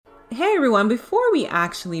Hey everyone, before we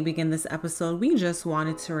actually begin this episode, we just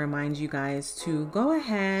wanted to remind you guys to go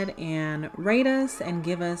ahead and rate us and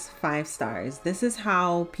give us 5 stars. This is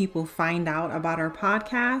how people find out about our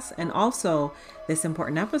podcast and also this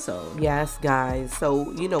important episode. Yes, guys. So,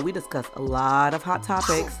 we discuss a lot of hot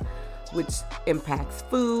topics, which impacts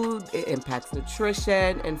food, it impacts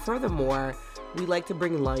nutrition, and furthermore, we like to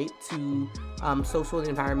bring light to social and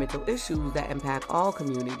environmental issues that impact all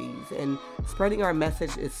communities. And spreading our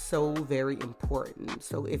message is so very important.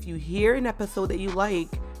 So if you hear an episode that you like,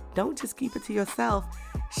 don't just keep it to yourself.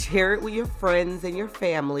 Share it with your friends and your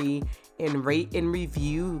family and rate and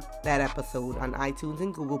review that episode on iTunes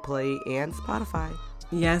and Google Play and Spotify.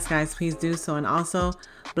 Yes, guys, please do so. And also,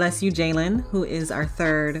 bless you, Jalen, who is our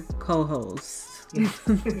third co-host.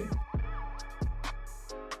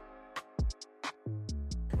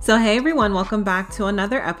 So, hey everyone, welcome back to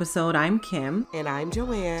another episode. I'm Kim. And I'm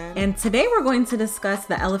Joanne. And today we're going to discuss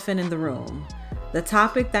the elephant in the room, the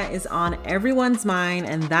topic that is on everyone's mind,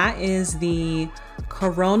 and that is the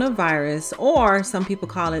coronavirus, or some people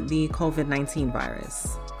call it the COVID-19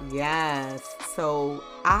 virus. Yes. So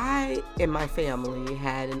I and my family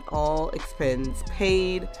had an all expense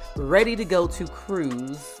paid, ready to go to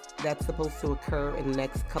cruise that's supposed to occur in the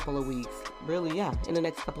next couple of weeks. Really, yeah, in the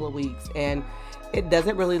next couple of weeks. And it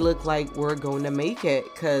doesn't really look like we're going to make it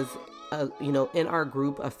because, in our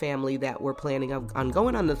group of family that we're planning on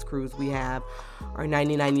going on this cruise, we have our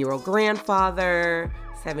 99-year-old grandfather,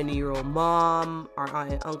 70-year-old mom, our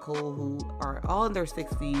aunt and uncle who are all in their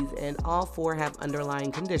 60s, and all four have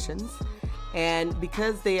underlying conditions. And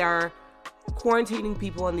because they are quarantining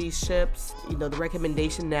people on these ships, the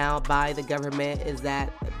recommendation now by the government is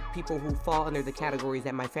that people who fall under the categories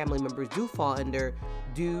that my family members do fall under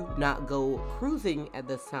do not go cruising at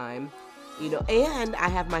this time. And I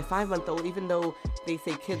have my 5-month-old, even though they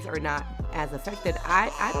say kids are not as affected,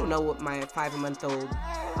 I don't know what my 5-month-old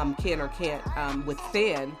can or can't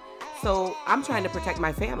withstand. So I'm trying to protect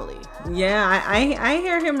my family. Yeah, I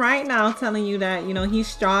hear him right now telling you that, he's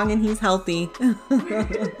strong and he's healthy.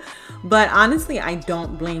 But honestly, I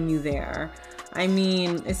don't blame you there. I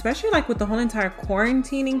mean, especially like with the whole entire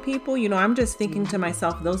quarantining people, I'm just thinking to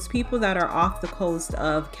myself, those people that are off the coast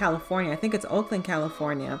of California, I think it's Oakland,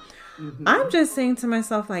 California. Mm-hmm. I'm just saying to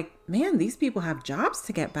myself, like, man, these people have jobs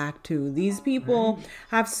to get back to. These people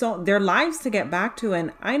have their lives to get back to.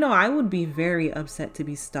 And I know I would be very upset to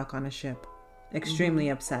be stuck on a ship. Extremely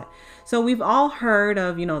upset. So we've all heard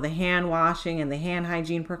of, the hand washing and the hand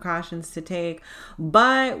hygiene precautions to take.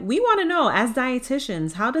 But we want to know, as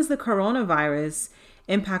dietitians, how does the coronavirus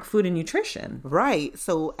impact food and nutrition? Right.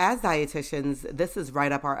 So as dietitians, this is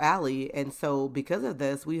right up our alley. And so because of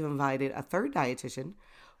this, we've invited a third dietitian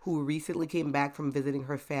who recently came back from visiting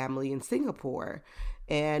her family in Singapore.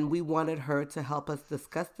 And we wanted her to help us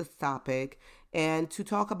discuss this topic and to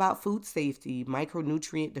talk about food safety,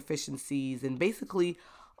 micronutrient deficiencies, and basically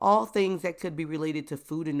all things that could be related to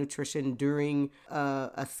food and nutrition during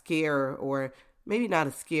a scare, or maybe not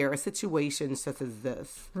a scare, a situation such as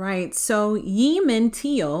this. Right. So Yi-Min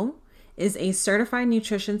Teo is a certified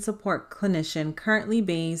nutrition support clinician currently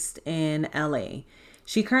based in LA.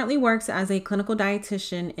 She currently works as a clinical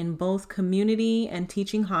dietitian in both community and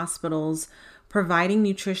teaching hospitals, providing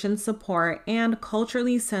nutrition support and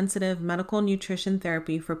culturally sensitive medical nutrition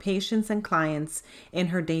therapy for patients and clients in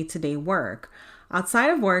her day-to-day work. Outside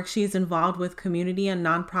of work, she's involved with community and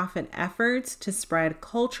nonprofit efforts to spread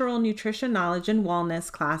cultural nutrition knowledge and wellness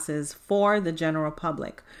classes for the general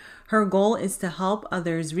public. Her goal is to help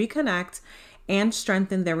others reconnect and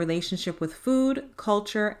strengthen their relationship with food,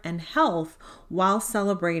 culture, and health while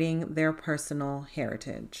celebrating their personal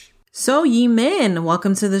heritage. So Yi-Min,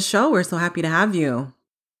 welcome to the show. We're so happy to have you.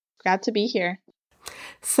 Glad to be here.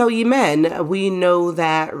 So Yi-Min, we know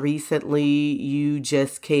that recently you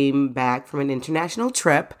just came back from an international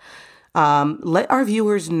trip. Let our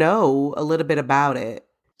viewers know a little bit about it.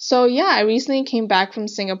 So yeah, I recently came back from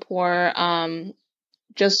Singapore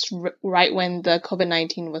just right when the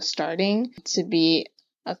COVID-19 was starting to be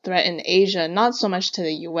a threat in Asia, not so much to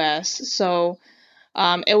the US. So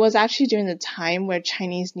it was actually during the time where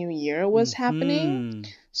Chinese New Year was happening.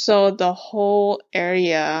 So the whole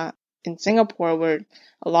area in Singapore where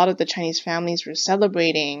a lot of the Chinese families were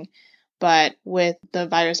celebrating, but with the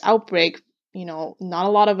virus outbreak, not a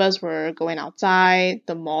lot of us were going outside.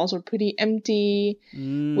 The malls were pretty empty,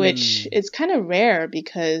 which is kind of rare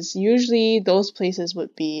because usually those places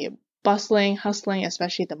would be bustling, hustling,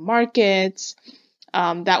 especially the markets.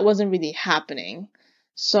 That wasn't really happening.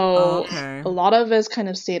 So a lot of us kind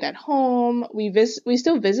of stayed at home. We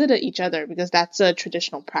still visited each other because that's a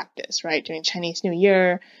traditional practice, right? During Chinese New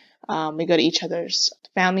Year, we go to each other's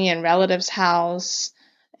family and relatives' house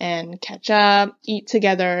and catch up, eat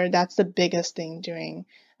together. That's the biggest thing during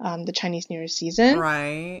the Chinese New Year season.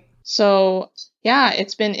 Right. So yeah,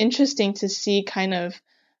 it's been interesting to see kind of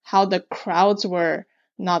how the crowds were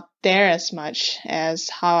not there as much as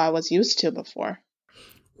how I was used to before.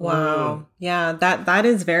 Wow. Yeah, that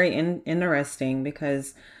is very interesting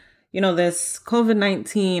because, this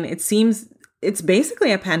COVID-19, it seems it's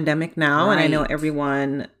basically a pandemic now. Right. And I know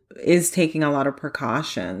everyone is taking a lot of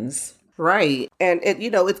precautions. Right. And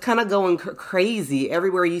it's kind of going crazy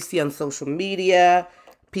everywhere you see on social media.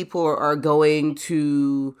 People are going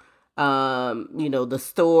to, the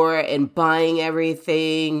store and buying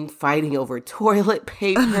everything, fighting over toilet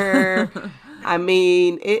paper. I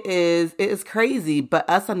mean, it is crazy. But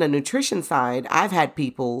us on the nutrition side, I've had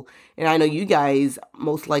people, and I know you guys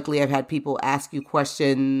most likely have had people ask you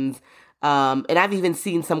questions. And I've even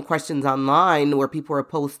seen some questions online where people are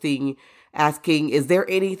posting, asking, is there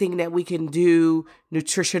anything that we can do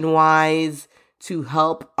nutrition-wise to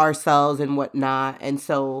help ourselves and whatnot? And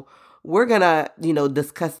so we're going to,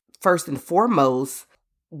 discuss first and foremost,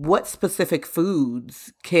 what specific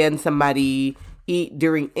foods can somebody eat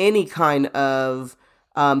during any kind of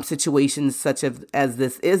situations such as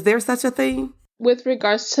this? Is there such a thing? With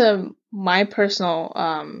regards to my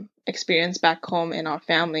personal experience back home in our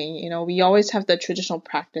family, we always have the traditional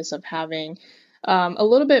practice of having a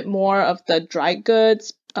little bit more of the dry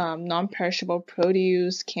goods, non-perishable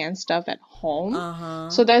produce, canned stuff at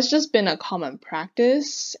home. So that's just been a common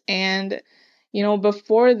practice. And,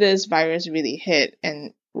 before this virus really hit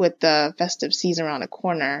and with the festive season around the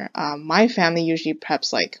corner, my family usually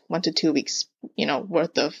preps like 1 to 2 weeks,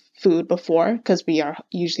 worth of food before, because we are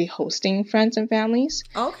usually hosting friends and families.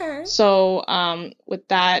 Okay. So with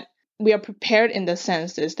that, we are prepared in the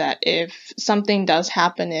sense is that if something does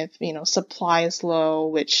happen, if, supply is low,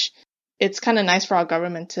 which it's kind of nice for our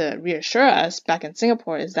government to reassure us back in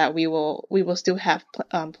Singapore, is that we will still have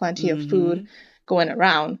plenty of food going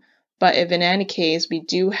around. But if in any case we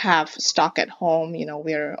do have stock at home,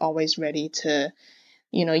 we're always ready to,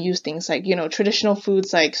 use things like, traditional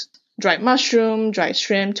foods like dried mushroom, dried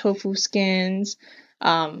shrimp, tofu skins,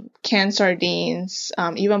 canned sardines,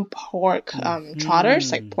 even pork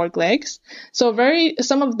trotters, like pork legs. So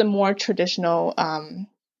some of the more traditional,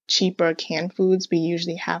 cheaper canned foods we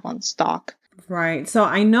usually have on stock. Right. So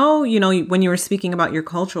I know, when you were speaking about your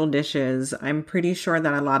cultural dishes, I'm pretty sure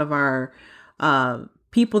that a lot of our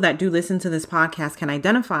people that do listen to this podcast can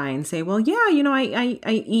identify and say, well, yeah,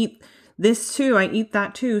 I eat this too. I eat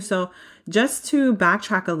that too. So just to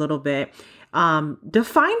backtrack a little bit,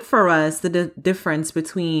 define for us the difference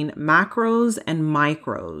between macros and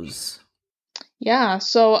micros. Yeah.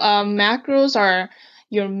 So macros are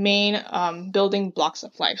your main building blocks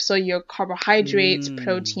of life. So your carbohydrates,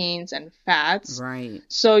 proteins, and fats. Right.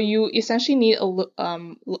 So you essentially need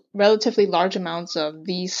relatively large amounts of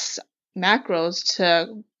these macros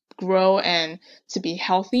to grow and to be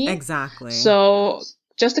healthy. Exactly. So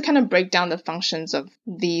just to kind of break down the functions of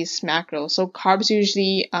these macros. So carbs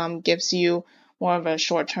usually gives you more of a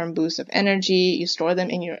short-term boost of energy. You store them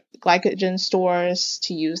in your glycogen stores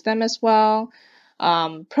to use them as well.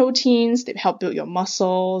 Proteins, they help build your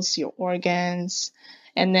muscles, your organs,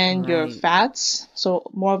 and then your fats.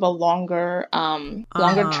 So more of a longer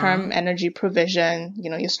term energy provision.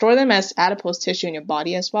 You store them as adipose tissue in your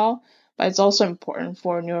body as well, but it's also important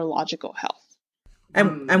for neurological health.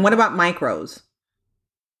 And what about micros?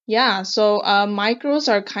 Yeah, so micros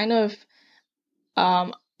are kind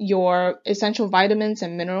of your essential vitamins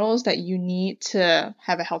and minerals that you need to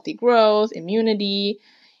have a healthy growth, immunity,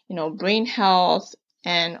 brain health,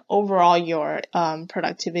 and overall your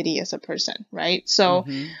productivity as a person, right? So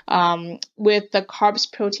with the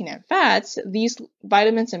carbs, protein, and fats, these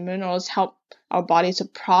vitamins and minerals help our body to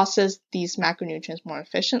process these macronutrients more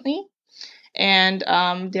efficiently. And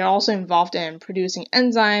they're also involved in producing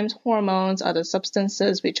enzymes, hormones, other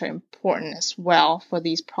substances, which are important as well for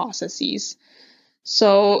these processes.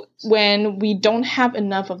 So when we don't have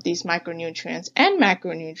enough of these micronutrients and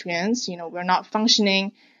macronutrients, we're not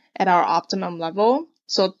functioning at our optimum level.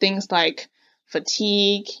 So things like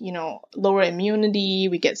fatigue, lower immunity,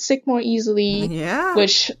 we get sick more easily,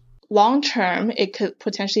 which long term, it could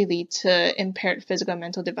potentially lead to impaired physical and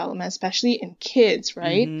mental development, especially in kids,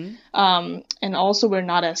 right? And also we're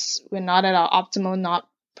not at our optimal, not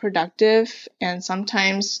productive. And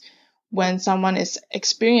sometimes when someone is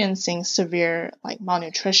experiencing severe like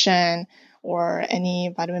malnutrition or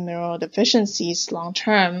any vitamin mineral deficiencies long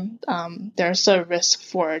term, there's a risk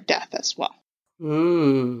for death as well.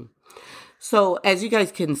 So as you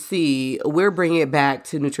guys can see, we're bringing it back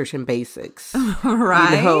to nutrition basics.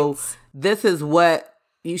 Right. This is what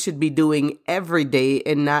you should be doing every day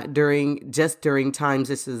and not during times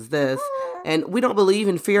this is this. And we don't believe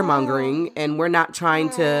in fear mongering, and we're not trying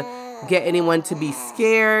to get anyone to be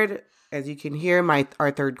scared. As you can hear,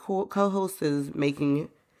 our third co-host is making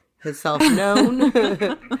himself known.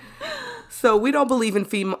 So we don't believe in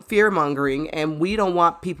fear mongering, and we don't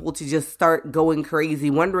want people to just start going crazy,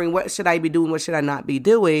 wondering what should I be doing, what should I not be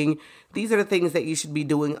doing. These are the things that you should be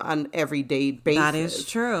doing on an everyday basis. That is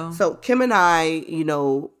true. So Kim and I,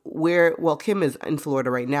 Kim is in Florida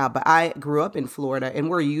right now, but I grew up in Florida, and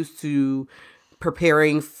we're used to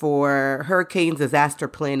preparing for hurricanes, disaster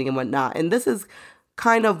planning, and whatnot. And this is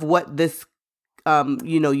kind of what this,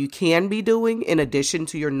 you can be doing in addition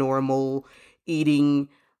to your normal eating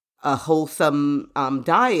a wholesome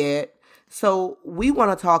diet. So we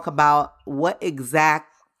want to talk about what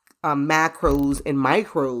exact macros and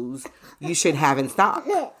micros you should have in stock.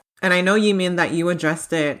 And I know, Yimin, that you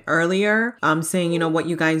addressed it earlier, saying, what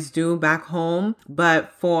you guys do back home.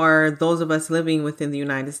 But for those of us living within the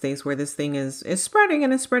United States where this thing is spreading,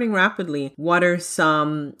 and it's spreading rapidly, what are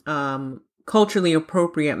some culturally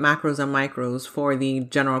appropriate macros and micros for the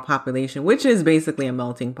general population, which is basically a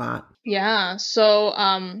melting pot? Yeah.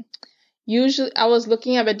 So usually I was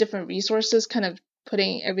looking at different resources, kind of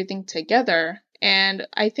putting everything together. And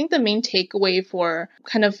I think the main takeaway for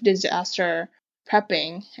kind of disaster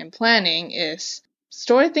prepping and planning is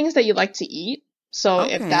store things that you like to eat. So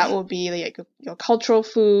if that will be like your cultural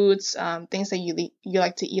foods, things that you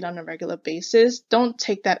like to eat on a regular basis, don't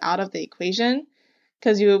take that out of the equation,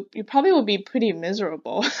 because you probably will be pretty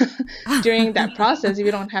miserable during that process if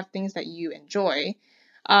you don't have things that you enjoy.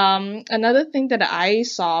 Another thing that I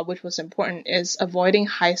saw, which was important, is avoiding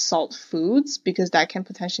high salt foods, because that can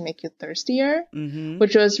potentially make you thirstier,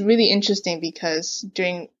 which was really interesting because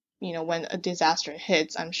during, when a disaster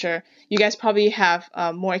hits, I'm sure you guys probably have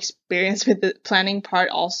more experience with the planning part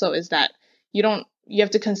also, is that you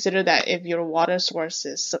have to consider that if your water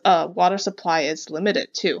supply is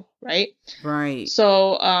limited too, right? Right.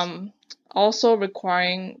 So, also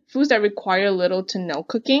requiring foods that require little to no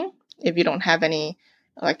cooking if you don't have any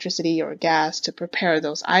electricity or gas to prepare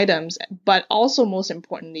those items, but also most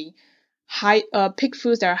importantly, pick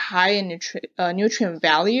foods that are high in nutrient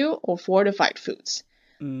value or fortified foods.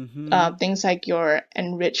 Things like your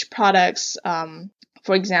enriched products.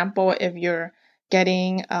 For example, if you're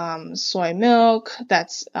getting soy milk,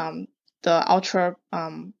 that's the ultra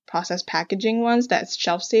processed packaging ones that's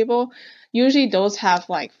shelf stable. Usually those have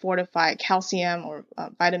like fortified calcium or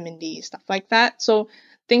vitamin D, stuff like that. So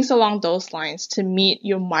things along those lines to meet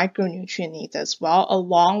your micronutrient needs as well,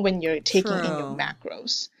 along when you're taking in your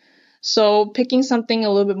macros. So picking something a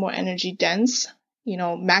little bit more energy dense,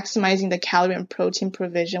 maximizing the calorie and protein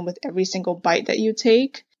provision with every single bite that you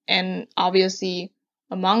take. And obviously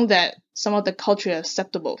among that, some of the culturally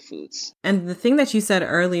acceptable foods. And the thing that you said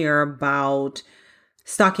earlier about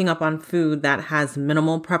stocking up on food that has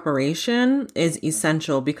minimal preparation is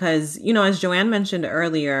essential because, as Joanne mentioned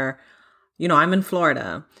earlier, I'm in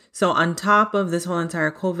Florida. So on top of this whole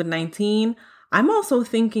entire COVID-19, I'm also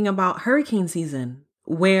thinking about hurricane season,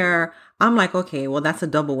 where I'm like, okay, well, that's a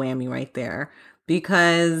double whammy right there,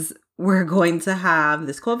 because we're going to have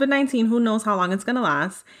this COVID-19, who knows how long it's going to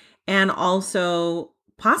last, and also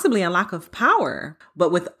possibly a lack of power.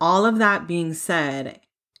 But with all of that being said,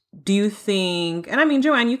 do you think, and I mean,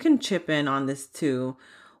 Joanne, you can chip in on this too,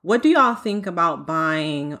 what do y'all think about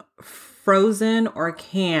buying frozen or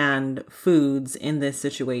canned foods in this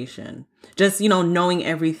situation? Just, knowing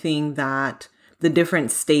everything that the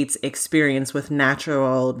different states experience with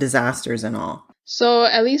natural disasters and all. So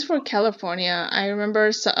at least for California, I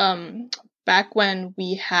remember back when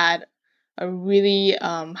we had a really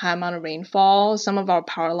high amount of rainfall, some of our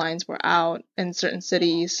power lines were out in certain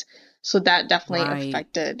cities. So that definitely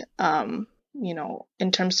affected,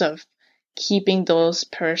 in terms of keeping those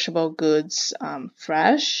perishable goods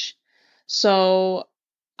fresh. So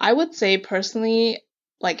I would say personally,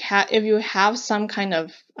 like if you have some kind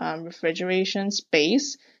of refrigeration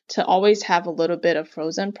space, to always have a little bit of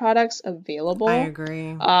frozen products available. I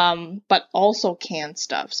agree. But also canned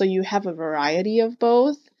stuff. So you have a variety of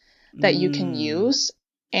both that you can use.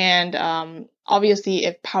 And obviously,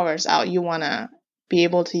 if power's out, you want to be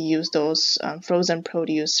able to use those frozen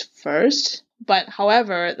produce first. But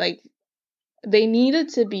however, they needed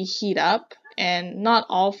to be heat up, and not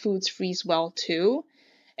all foods freeze well too.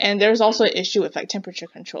 And there's also an issue with temperature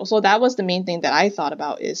control. So that was the main thing that I thought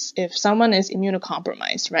about, is if someone is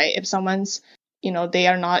immunocompromised, right? If someone's, they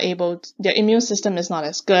are not their immune system is not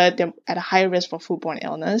as good, they're at a higher risk for foodborne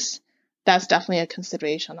illness, that's definitely a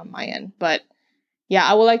consideration on my end. But yeah,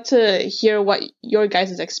 I would like to hear what your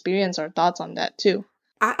guys' experience or thoughts on that too.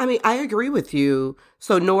 I mean, I agree with you.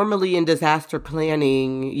 So normally in disaster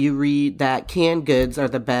planning, you read that canned goods are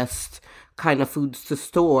the best kind of foods to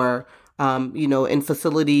store. In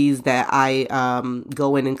facilities that I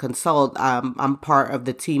go in and consult, I'm part of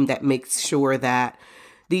the team that makes sure that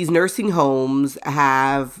these nursing homes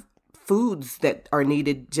have foods that are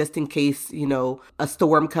needed just in case, a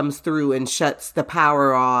storm comes through and shuts the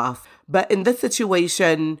power off. But in this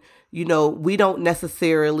situation, we don't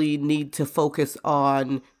necessarily need to focus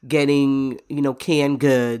on getting, canned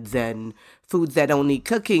goods and foods that don't need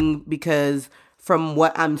cooking, because from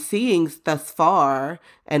what I'm seeing thus far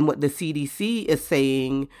and what the CDC is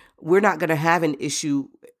saying, we're not going to have an issue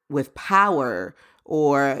with power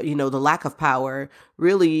or, the lack of power.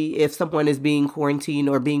 Really, if someone is being quarantined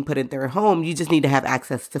or being put in their home, you just need to have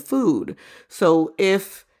access to food. So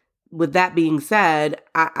with that being said,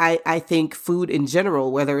 I think food in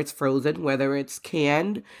general, whether it's frozen, whether it's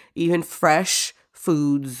canned, even fresh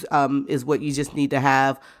foods, is what you just need to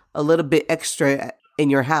have a little bit extra in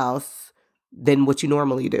your house than what you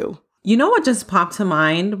normally do. You know what just popped to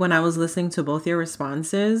mind when I was listening to both your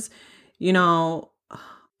responses? The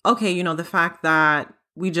fact that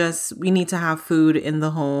we need to have food in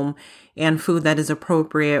the home and food that is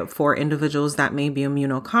appropriate for individuals that may be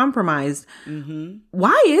immunocompromised. Mm-hmm.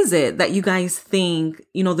 Why is it that you guys think,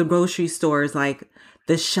 the grocery stores, like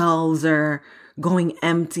the shelves are going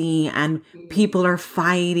empty and people are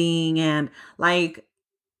fighting, and like,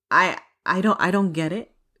 I don't get it.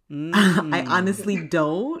 I honestly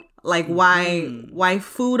don't. Like why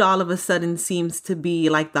food all of a sudden seems to be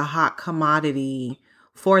like the hot commodity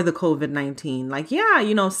for the COVID-19. Like,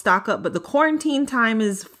 yeah, stock up, but the quarantine time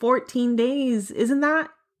is 14 days. Isn't that,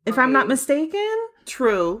 if I'm not mistaken?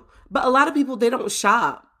 True. But a lot of people, they don't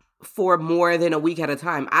shop for more than a week at a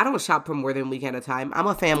time. I don't shop for more than a week at a time. I'm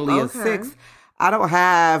a family of 6. I don't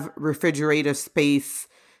have refrigerator space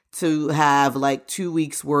to have like 2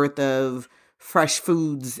 weeks worth of fresh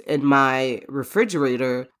foods in my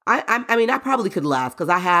refrigerator. I mean, I probably could last because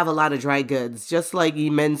I have a lot of dry goods. Just like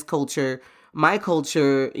men's culture, my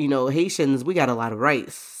culture, Haitians, we got a lot of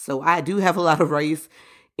rice. So I do have a lot of rice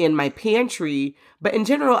in my pantry. But in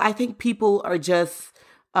general, I think people are just,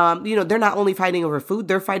 they're not only fighting over food,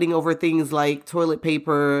 they're fighting over things like toilet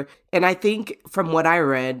paper. And I think from what I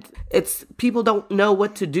read, it's people don't know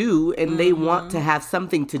what to do and they want to have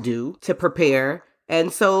something to do to prepare.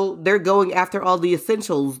 And so they're going after all the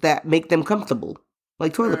essentials that make them comfortable,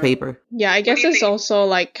 like toilet paper. Yeah, I guess it's also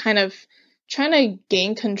like kind of trying to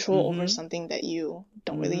gain control over something that you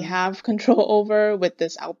don't really have control over with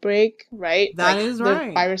this outbreak, right? That is right.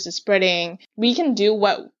 The virus is spreading. We can do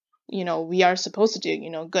what, we are supposed to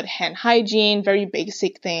do, good hand hygiene, very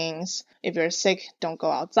basic things. If you're sick, don't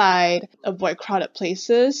go outside, avoid crowded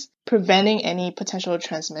places, preventing any potential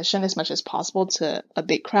transmission as much as possible to a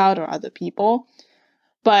big crowd or other people.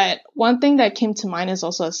 But one thing that came to mind is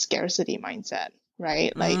also a scarcity mindset,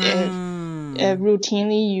 right? Like if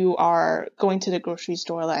routinely you are going to the grocery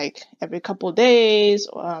store like every couple of days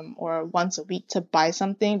or once a week to buy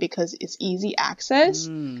something because it's easy access,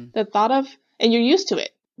 the thought of, and you're used to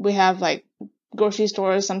it. We have like grocery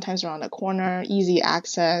stores sometimes around the corner, easy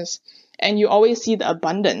access, and you always see the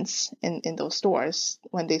abundance in those stores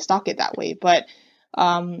when they stock it that way. But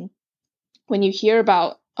when you hear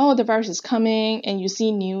about, the virus is coming, and you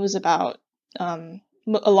see news about a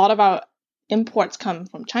lot of our imports come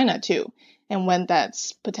from China too. And when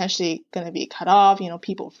that's potentially going to be cut off,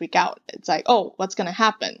 people freak out. It's like, what's going to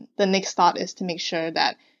happen? The next thought is to make sure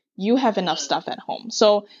that you have enough stuff at home.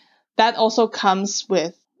 So that also comes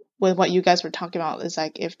with what you guys were talking about, is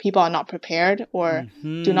like if people are not prepared or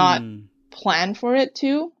do not plan for it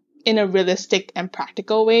too in a realistic and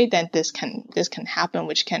practical way, then this can happen,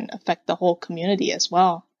 which can affect the whole community as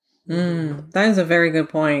well. That is a very good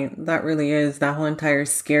point. That really is that whole entire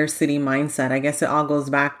scarcity mindset. I guess it all goes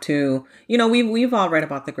back to, we've all read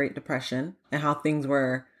about the Great Depression and how things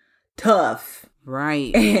were tough.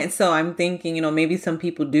 Right. And so I'm thinking, maybe some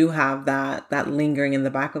people do have that lingering in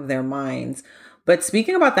the back of their minds. But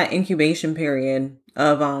speaking about that incubation period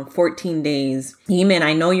of 14 days, Yimin,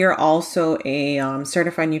 I know you're also a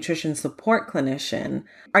certified nutrition support clinician.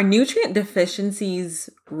 Are nutrient deficiencies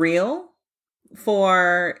real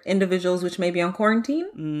for individuals which may be on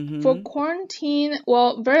quarantine? For quarantine,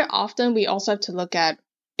 well, very often we also have to look at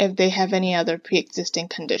if they have any other pre-existing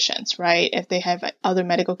conditions, right? If they have other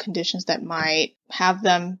medical conditions that might have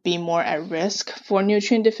them be more at risk for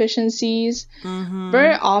nutrient deficiencies.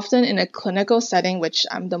 Very often in a clinical setting, which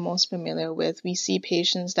I'm the most familiar with, we see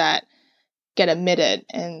patients that get admitted,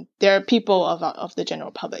 and they're people of the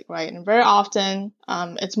general public, right? And very often,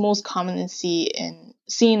 it's most commonly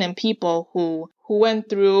seen in people who who went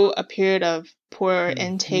through a period of poor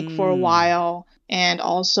intake for a while, and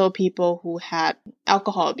also people who had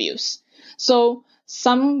alcohol abuse. So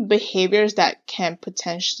some behaviors that can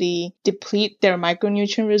potentially deplete their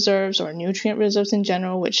micronutrient reserves or nutrient reserves in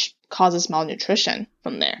general, which causes malnutrition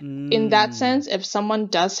from there. In that sense, if someone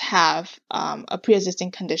does have a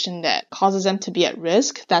pre-existing condition that causes them to be at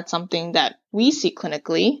risk, that's something that we see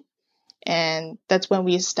clinically. And that's when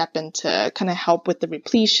we step in to kind of help with the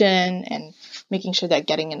repletion and making sure they're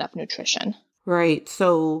getting enough nutrition. Right.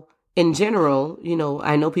 So in general,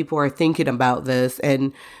 I know people are thinking about this,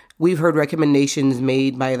 and we've heard recommendations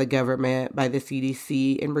made by the government, by the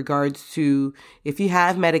CDC, in regards to if you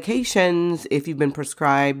have medications, if you've been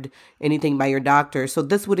prescribed anything by your doctor. So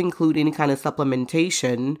this would include any kind of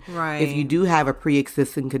supplementation. Right. If you do have a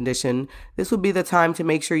pre-existing condition, this would be the time to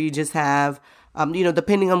make sure you just have,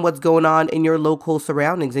 depending on what's going on in your local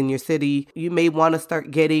surroundings in your city, you may want to start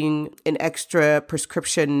getting an extra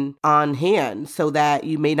prescription on hand so that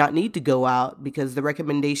you may not need to go out, because the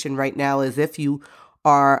recommendation right now is if you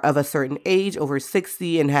are of a certain age, over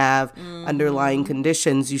 60, and have underlying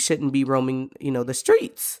conditions, you shouldn't be roaming, the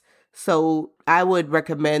streets. So I would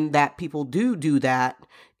recommend that people do that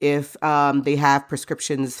if they have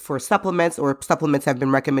prescriptions for supplements, or supplements have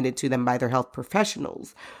been recommended to them by their health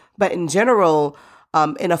professionals. But in general,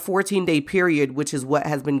 in a 14-day period, which is what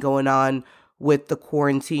has been going on with the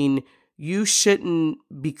quarantine, you shouldn't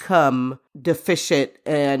become deficient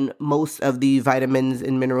in most of the vitamins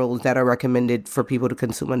and minerals that are recommended for people to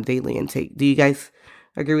consume on daily intake. Do you guys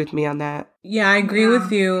agree with me on that? Yeah, I agree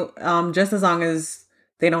with you. Just as long as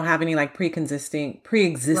they don't have any like pre-existing.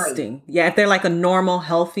 Right. Yeah, if they're like a normal,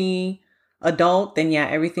 healthy adult, then yeah,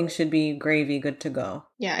 everything should be gravy, good to go.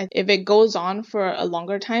 Yeah, if it goes on for a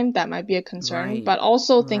longer time, that might be a concern. Right. But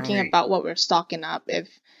also thinking about what we're stocking up.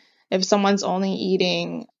 If someone's only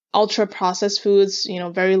eating ultra processed foods,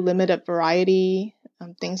 very limited variety,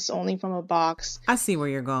 things only from a box. I see where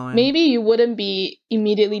you're going. Maybe you wouldn't be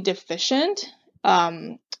immediately deficient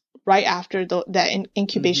right after that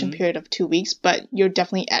incubation period of 2 weeks, but you're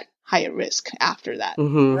definitely at higher risk after that.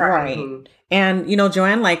 Right. And,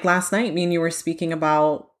 Joanne, like last night, me and you were speaking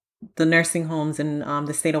about the nursing homes in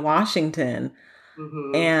the state of Washington.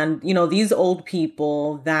 And, these old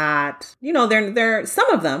people that, they're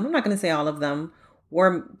some of them, I'm not going to say all of them,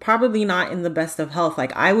 were probably not in the best of health.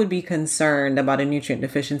 Like, I would be concerned about a nutrient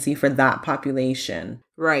deficiency for that population.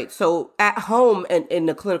 Right. So at home and in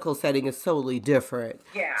the clinical setting is totally different.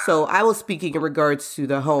 Yeah. So I was speaking in regards to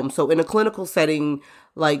the home. So in a clinical setting,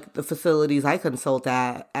 like the facilities I consult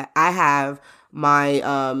at, I have my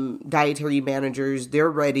dietary managers. They're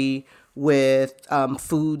ready with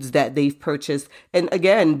foods that they've purchased. And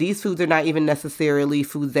again, these foods are not even necessarily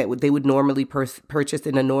foods that they would normally purchase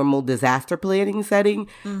in a normal disaster planning setting.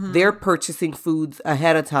 They're purchasing foods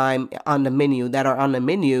ahead of time on the menu that are on the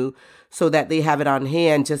menu so that they have it on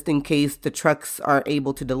hand just in case the trucks aren't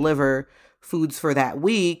able to deliver foods for that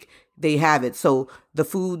week. They have it. So the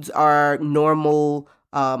foods are normal,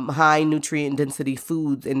 high nutrient density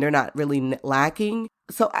foods, and they're not really lacking.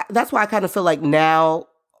 So that's why I kind of feel like now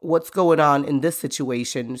what's going on in this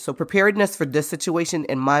situation. So preparedness for this situation,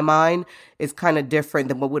 in my mind, is kind of different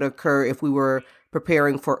than what would occur if we were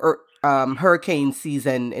preparing for hurricane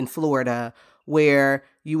season in Florida, where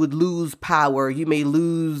you would lose power. You may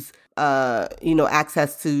lose,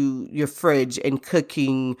 access to your fridge and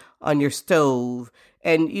cooking on your stove.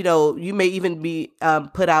 And, you may even be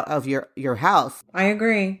put out of your house. I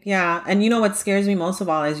agree. Yeah. And what scares me most of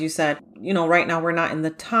all, as you said, right now we're not in the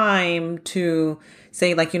time to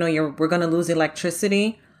say like, we're going to lose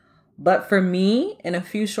electricity. But for me, in a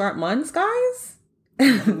few short months, guys,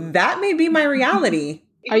 that may be my reality.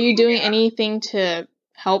 Are you doing anything to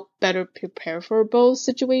help better prepare for both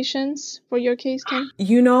situations for your case, Kim?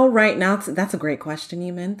 Right now, that's a great question,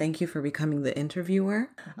 Yeman. Thank you for becoming the interviewer.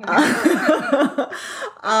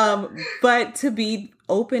 But to be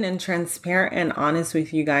open and transparent and honest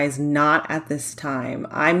with you guys, not at this time.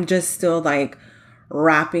 I'm just still like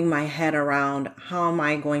wrapping my head around how am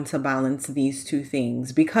I going to balance these two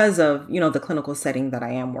things because of, the clinical setting that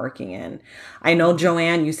I am working in. I know,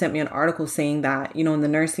 Joanne, you sent me an article saying that, in the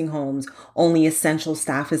nursing homes, only essential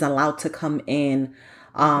staff is allowed to come in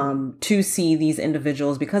to see these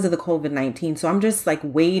individuals because of the COVID-19. So I'm just like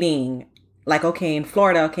waiting, like, okay, in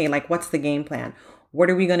Florida, okay, like what's the game plan? What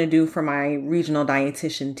are we going to do for my regional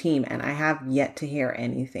dietitian team? And I have yet to hear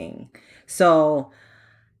anything. So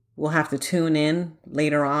we'll have to tune in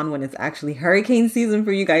later on when it's actually hurricane season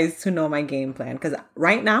for you guys to know my game plan. Because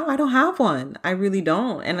right now I don't have one. I really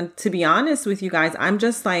don't. And to be honest with you guys, I'm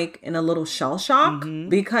just like in a little shell shock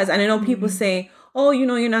because I know people say, oh,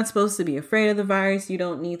 you're not supposed to be afraid of the virus. You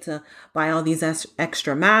don't need to buy all these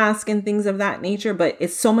extra masks and things of that nature. But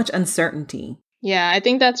it's so much uncertainty. Yeah, I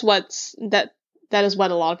think that is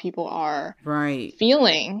what a lot of people are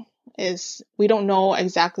feeling, is we don't know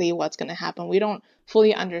exactly what's going to happen. We don't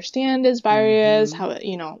fully understand this virus, how it,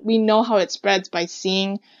 we know how it spreads by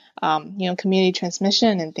seeing, community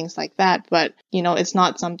transmission and things like that. But, it's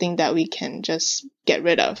not something that we can just get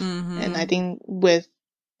rid of. And I think with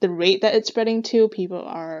the rate that it's spreading to, people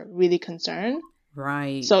are really concerned.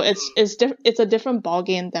 Right. So it's a different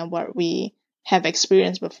ballgame than what we have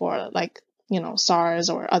experienced before, like, SARS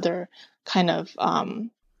or other kind of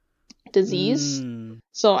disease.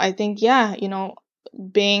 So I think,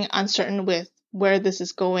 being uncertain with where this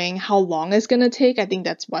is going, how long it's going to take, I think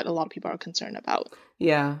that's what a lot of people are concerned about.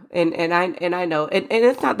 Yeah. And I know, and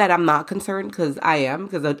it's not that I'm not concerned, because I am,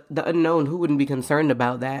 because the unknown, who wouldn't be concerned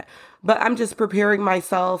about that? But I'm just preparing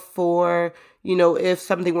myself for, if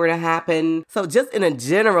something were to happen. So just in a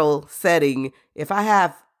general setting, if I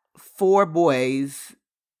have 4 boys,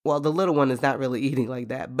 well, the little one is not really eating like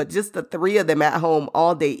that, but just the 3 of them at home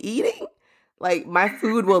all day eating, like, my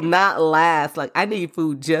food will not last. Like, I need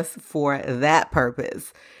food just for that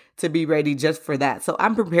purpose, to be ready just for that. So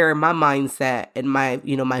I'm preparing my mindset and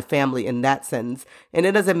my family in that sense. And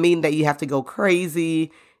it doesn't mean that you have to go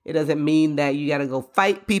crazy. It doesn't mean that you got to go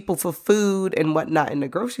fight people for food and whatnot in the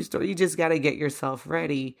grocery store. You just got to get yourself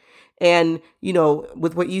ready. And,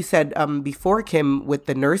 with what you said before, Kim, with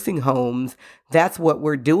the nursing homes, that's what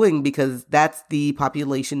we're doing, because that's the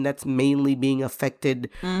population that's mainly being affected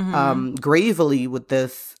gravely with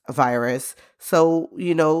this virus. So,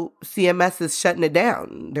 CMS is shutting it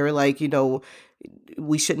down. They're like,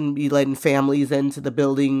 we shouldn't be letting families into the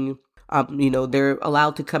building. They're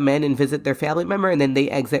allowed to come in and visit their family member, and then they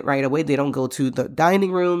exit right away. They don't go to the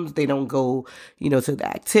dining rooms. They don't go, to the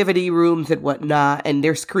activity rooms and whatnot. And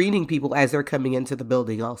they're screening people as they're coming into the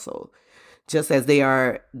building also, just as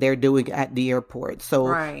they're doing at the airport. So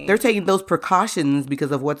they're taking those precautions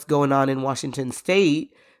because of what's going on in Washington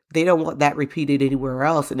State. They don't want that repeated anywhere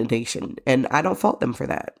else in the nation. And I don't fault them for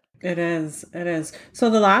that. It is.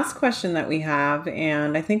 So the last question that we have,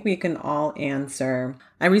 and I think we can all answer.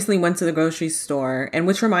 I recently went to the grocery store, and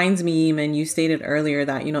which reminds me, Eamon, you stated earlier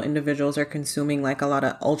that, individuals are consuming like a lot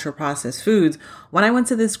of ultra processed foods. When I went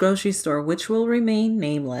to this grocery store, which will remain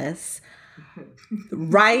nameless,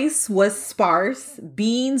 rice was sparse,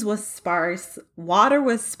 beans was sparse, water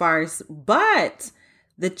was sparse, but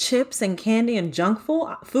the chips and candy and junk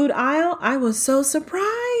food aisle, I was so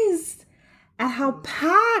surprised at how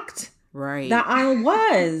packed that aisle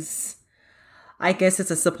was. I guess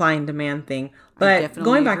it's a supply and demand thing. But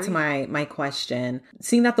going back to my question,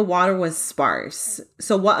 seeing that the water was sparse,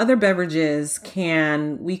 so what other beverages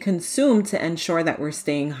can we consume to ensure that we're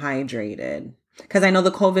staying hydrated? Because I know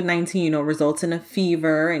the COVID-19, results in a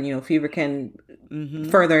fever, and, fever can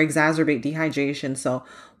further exacerbate dehydration. So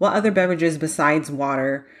what other beverages besides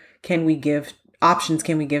water options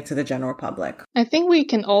can we give to the general public? I think we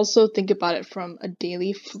can also think about it from a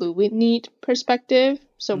daily fluid need perspective.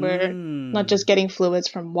 So we're not just getting fluids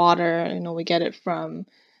from water, we get it from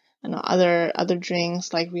other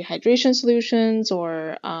drinks like rehydration solutions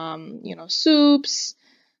or soups,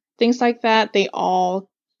 things like that. They all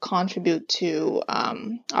contribute to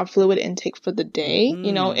our fluid intake for the day.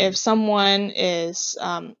 If someone is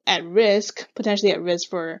potentially at risk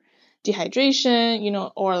for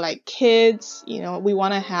dehydration, or like kids, we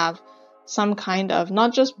want to have some kind of,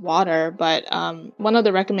 not just water, but one of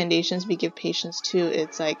the recommendations we give patients too,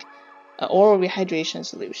 it's like an oral rehydration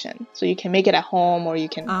solution. So you can make it at home, or you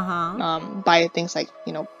can buy things like,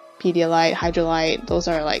 Pedialyte, Hydrolyte. Those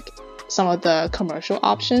are like some of the commercial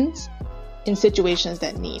options in situations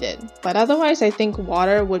that need it. But otherwise, I think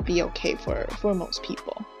water would be okay for most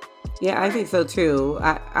people. Yeah, I think so too.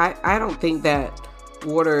 I don't think that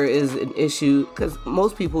water is an issue, because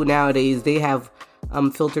most people nowadays, they have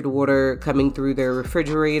filtered water coming through their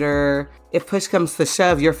refrigerator. If push comes to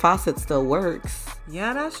shove, your faucet still works.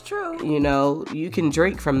 Yeah, that's true. You can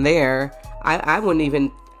drink from there. I wouldn't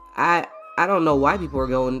even, I don't know why people are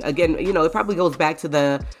going, again, it probably goes back to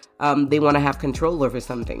the, they want to have control over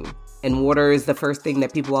something. And water is the first thing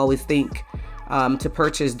that people always think to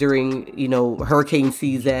purchase during, hurricane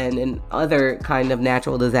season and other kind of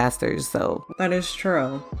natural disasters. So that is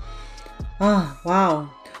true. Oh, wow.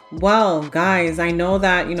 Well, guys, I know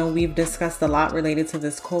that, we've discussed a lot related to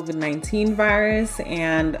this COVID-19 virus,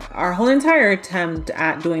 and our whole entire attempt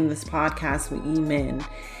at doing this podcast with Eamon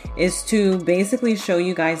is to basically show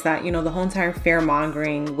you guys that, the whole entire fear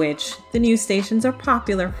mongering, which the news stations are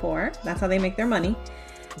popular for, that's how they make their money,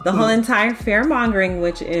 the whole entire fear mongering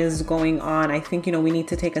which is going on, I think, we need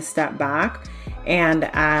to take a step back. And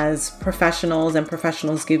as professionals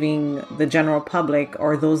giving the general public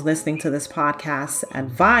or those listening to this podcast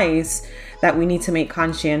advice, that we need to make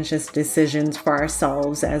conscientious decisions for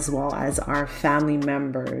ourselves as well as our family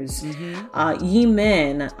members.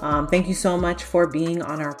 Yi-Min, thank you so much for being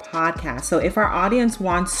on our podcast. So if our audience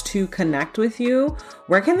wants to connect with you,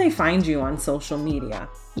 where can they find you on social media?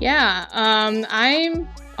 Yeah, I'm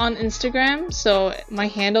on Instagram. So my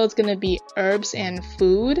handle is going to be Herbs and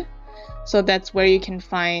Food. So that's where you can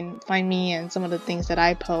find me and some of the things that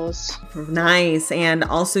I post. Nice. And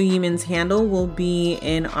also Yi-Min's handle will be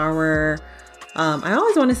in our, I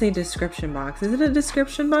always want to say description box. Is it a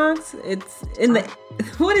description box? It's in the,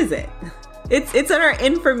 what is it? It's in our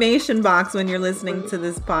information box when you're listening to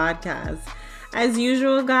this podcast. As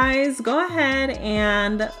usual, guys, go ahead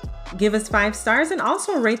and give us 5 stars and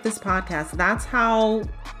also rate this podcast. That's how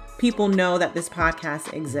people know that this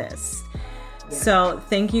podcast exists. So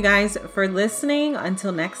thank you guys for listening.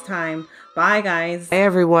 Until next time. Bye, guys. Hey,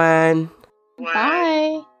 everyone.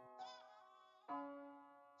 Bye.